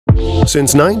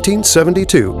Since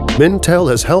 1972, Mintel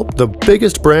has helped the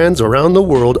biggest brands around the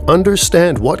world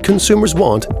understand what consumers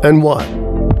want and why.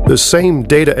 The same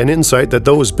data and insight that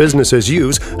those businesses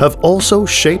use have also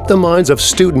shaped the minds of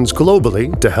students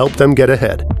globally to help them get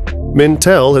ahead.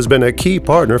 Mintel has been a key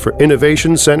partner for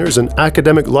innovation centers and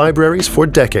academic libraries for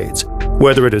decades.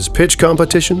 Whether it is pitch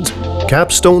competitions,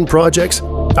 capstone projects,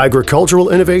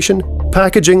 agricultural innovation,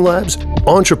 packaging labs,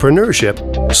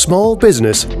 entrepreneurship, small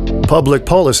business, public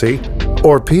policy,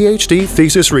 or PhD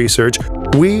thesis research,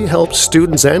 we help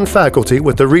students and faculty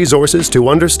with the resources to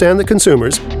understand the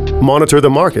consumers, monitor the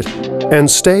market, and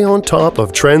stay on top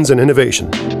of trends and innovation.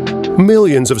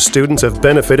 Millions of students have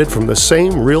benefited from the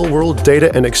same real-world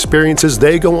data and experiences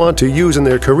they go on to use in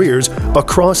their careers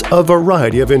across a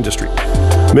variety of industries.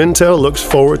 Mintel looks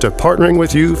forward to partnering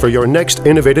with you for your next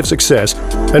innovative success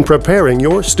and preparing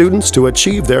your students to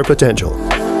achieve their potential.